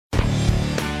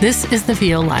This is the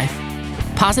VO Life.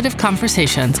 Positive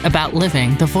conversations about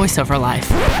living the voiceover life.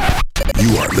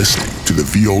 You are listening to the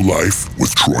VO Life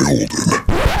with Troy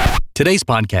Holden. Today's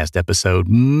podcast episode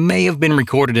may have been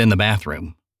recorded in the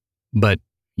bathroom, but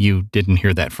you didn't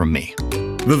hear that from me.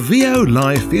 The VO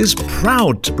Life is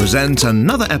proud to present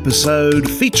another episode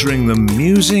featuring the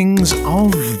musings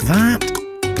of that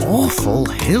awful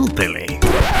hillbilly.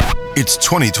 It's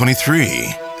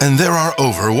 2023, and there are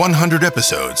over 100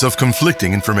 episodes of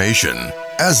conflicting information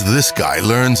as this guy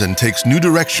learns and takes new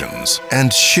directions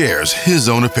and shares his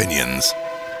own opinions.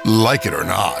 Like it or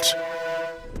not.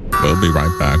 We'll be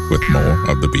right back with more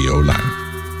of the VO Life.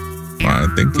 I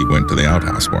think he went to the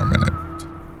outhouse for a minute,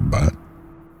 but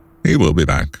he will be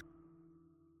back.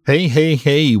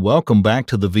 Hey, welcome back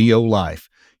to the VO Life.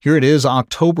 Here it is,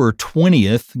 October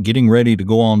 20th, getting ready to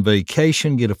go on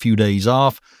vacation, get a few days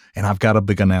off, and I've got a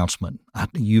big announcement.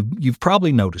 You've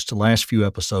probably noticed the last few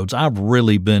episodes, I've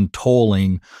really been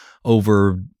toiling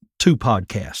over 2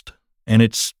 podcasts, and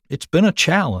it's been a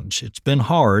challenge. It's been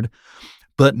hard,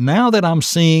 but now that I'm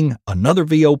seeing another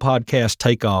VO podcast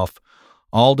take off,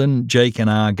 Alden, Jake, and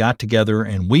I got together,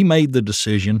 and we made the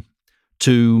decision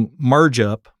to merge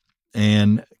up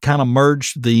and kind of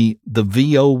merge the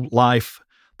VO Life,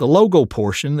 the logo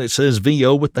portion that says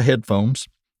VO with the headphones,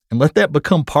 and let that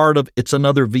become part of It's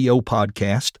Another VO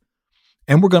Podcast.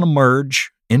 And we're going to merge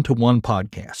into one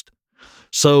podcast.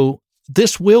 So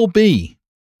this will be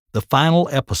the final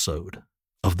episode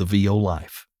of the VO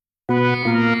Life.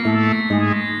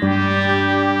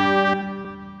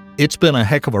 It's been a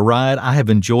heck of a ride. I have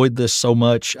enjoyed this so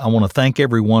much. I want to thank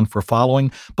everyone for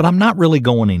following, but I'm not really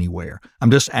going anywhere. I'm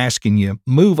just asking you,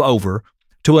 move over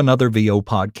to another VO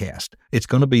podcast. It's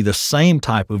going to be the same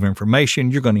type of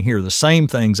information. You're going to hear the same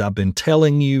things I've been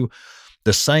telling you,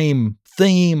 the same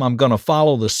theme. I'm going to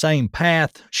follow the same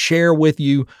path, share with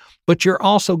you, but you're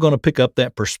also going to pick up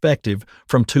that perspective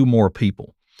from 2 more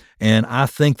people. And I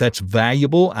think that's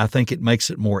valuable. I think it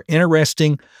makes it more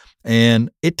interesting.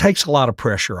 And it takes a lot of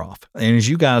pressure off. And as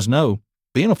you guys know,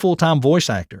 being a full-time voice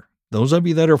actor, those of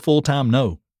you that are full-time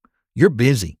know, you're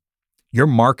busy. You're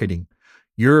marketing.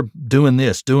 You're doing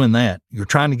this, doing that. You're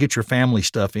trying to get your family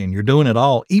stuff in. You're doing it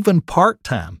all, even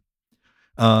part-time,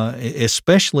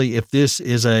 especially if this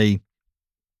is a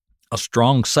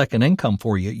strong second income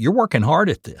for you. You're working hard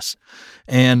at this.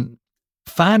 And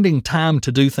finding time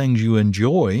to do things you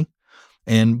enjoy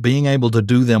and being able to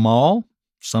do them all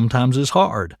sometimes is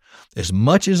hard. As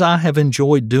much as I have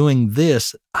enjoyed doing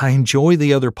this, I enjoy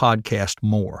the other podcast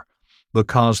more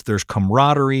because there's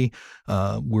camaraderie.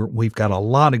 We've got a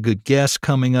lot of good guests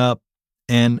coming up,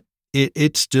 and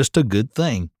it's just a good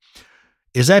thing.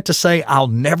 Is that to say I'll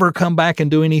never come back and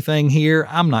do anything here?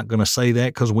 I'm not going to say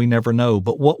that because we never know.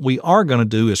 But what we are going to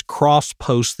do is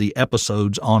cross-post the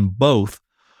episodes on both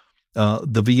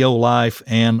the VO Life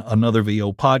and Another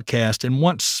VO Podcast. And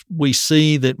once we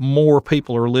see that more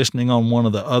people are listening on one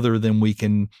or the other, then we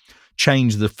can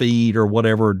change the feed or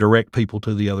whatever, direct people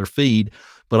to the other feed.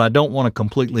 But I don't want to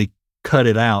completely cut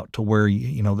it out to where,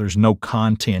 there's no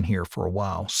content here for a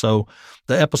while. So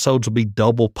the episodes will be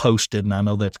double posted, and I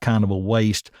know that's kind of a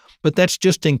waste, but that's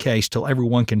just in case till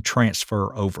everyone can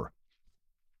transfer over.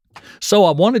 So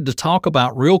I wanted to talk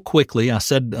about real quickly, I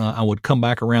said I would come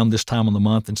back around this time of the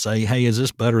month and say, hey, is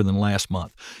this better than last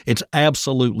month? It's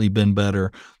absolutely been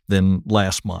better than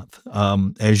last month.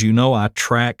 As you know, I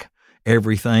track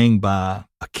everything by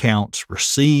accounts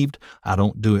received. I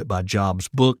don't do it by jobs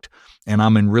booked, and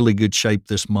I'm in really good shape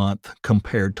this month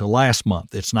compared to last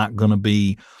month. It's not going to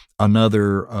be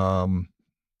another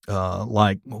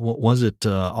August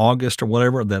or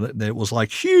whatever that was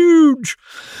like huge.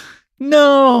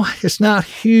 No, it's not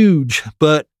huge,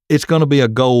 but it's going to be a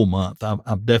goal month.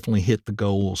 I've definitely hit the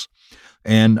goals,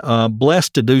 and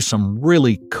blessed to do some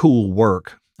really cool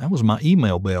work. That was my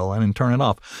email bell. I didn't turn it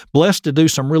off. Blessed to do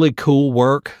some really cool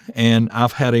work, and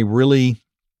I've had a really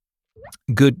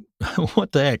good,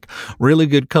 really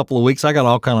good couple of weeks. I got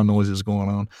all kind of noises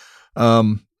going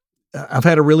on. I've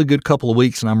had a really good couple of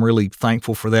weeks, and I'm really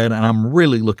thankful for that, and I'm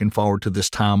really looking forward to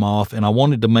this time off, and I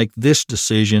wanted to make this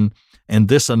decision and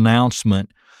this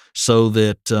announcement so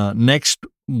that next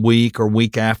week or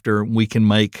week after we can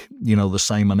make, the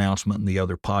same announcement in the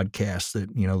other podcasts that,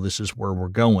 this is where we're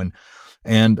going.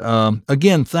 And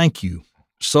again, thank you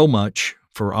so much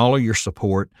for all of your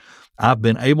support. I've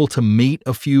been able to meet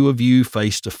a few of you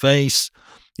face to face,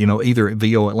 either at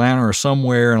VO Atlanta or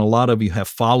somewhere, and a lot of you have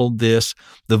followed this.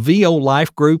 The VO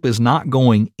Life group is not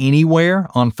going anywhere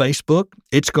on Facebook.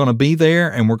 It's going to be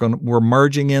there, and we're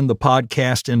merging in the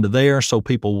podcast into there so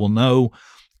people will know,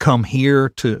 come here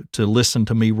to listen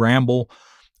to me ramble.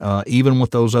 Even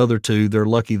with those other two, they're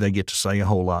lucky they get to say a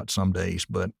whole lot some days.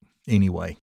 But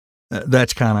anyway,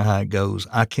 that's kind of how it goes.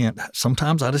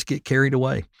 Sometimes I just get carried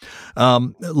away.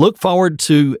 Look forward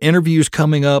to interviews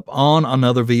coming up on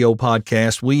another VO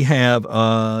podcast. We have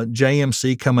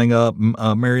JMC coming up.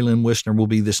 Mary Lynn Wisner will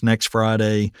be this next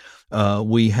Friday.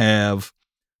 We have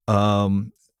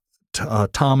Tom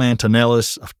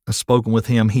Antonellis. I've spoken with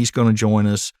him. He's going to join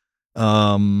us.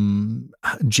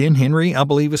 Jen Henry, I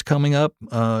believe, is coming up.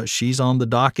 She's on the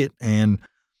docket, and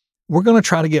we're going to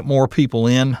try to get more people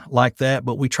in like that,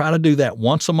 but we try to do that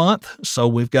once a month. So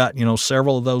we've got,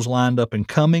 several of those lined up and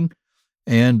coming.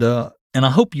 And I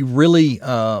hope you really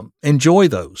enjoy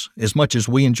those as much as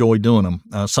we enjoy doing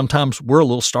them. Sometimes we're a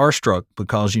little starstruck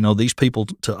because, these people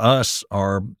to us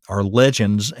are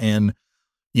legends. And,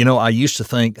 I used to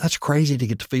think that's crazy to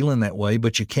get to feeling that way,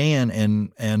 but you can.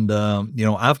 And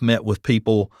I've met with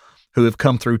people who have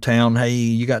come through town. Hey,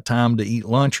 you got time to eat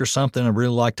lunch or something? I'd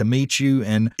really like to meet you.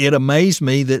 And it amazed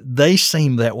me that they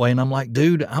seem that way. And I'm like,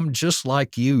 dude, I'm just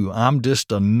like you. I'm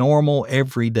just a normal,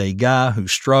 everyday guy who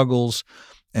struggles.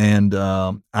 And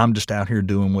I'm just out here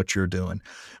doing what you're doing.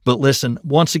 But listen,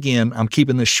 once again, I'm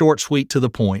keeping this short, sweet, to the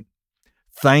point.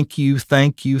 Thank you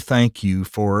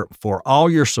for all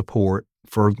your support,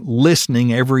 for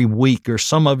listening every week. Or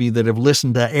some of you that have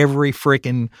listened to every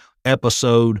freaking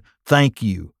episode. Thank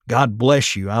you. God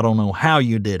bless you. I don't know how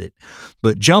you did it,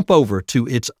 but jump over to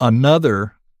It's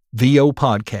Another VO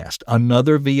Podcast.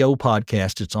 Another VO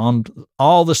Podcast. It's on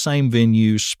all the same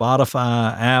venues: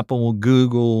 Spotify, Apple,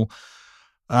 Google.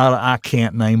 I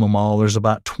can't name them all. There's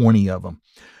about 20 of them.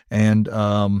 And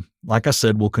like I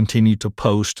said, we'll continue to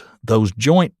post those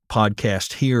joint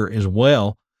podcasts here as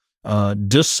well,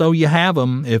 just so you have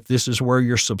them if this is where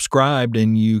you're subscribed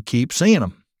and you keep seeing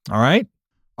them. All right?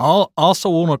 I'll also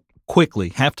want to quickly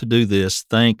have to do this.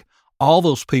 Thank all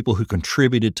those people who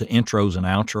contributed to intros and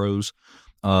outros.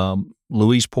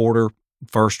 Louise Porter,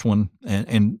 first one,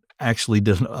 and actually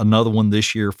did another one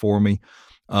this year for me.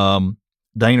 Dana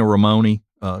Ramoni,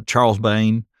 Charles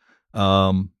Bain.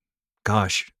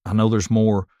 Gosh, I know there's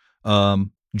more.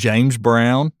 James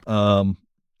Brown,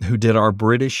 who did our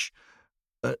British.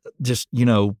 Just,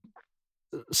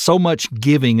 so much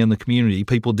giving in the community.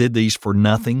 People did these for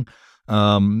nothing.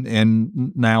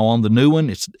 And now on the new one,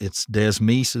 it's Des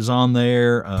Meese is on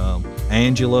there.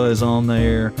 Angela is on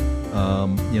there.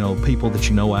 People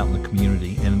that out in the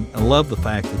community. And I love the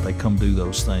fact that they come do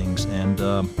those things. And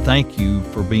thank you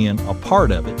for being a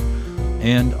part of it.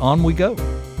 And on we go.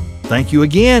 Thank you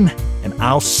again. And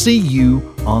I'll see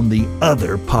you on the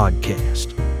other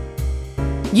podcast.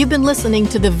 You've been listening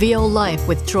to The VO Life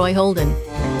with Troy Holden.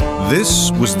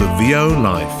 This was The VO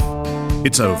Life.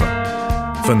 It's over.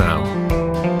 For now.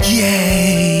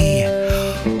 Yay!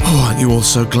 Oh, aren't you all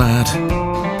so glad?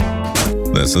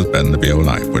 This has been The VO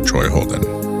Life with Troy Holden.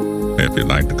 If you'd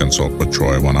like to consult with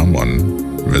Troy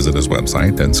one-on-one, visit his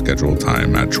website and schedule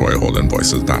time at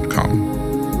TroyHoldenVoices.com.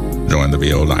 Join the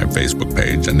VO Live Facebook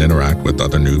page and interact with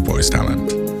other new voice talent.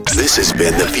 This has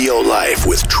been The VO Life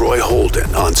with Troy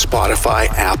Holden on Spotify,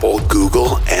 Apple,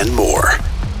 Google, and more.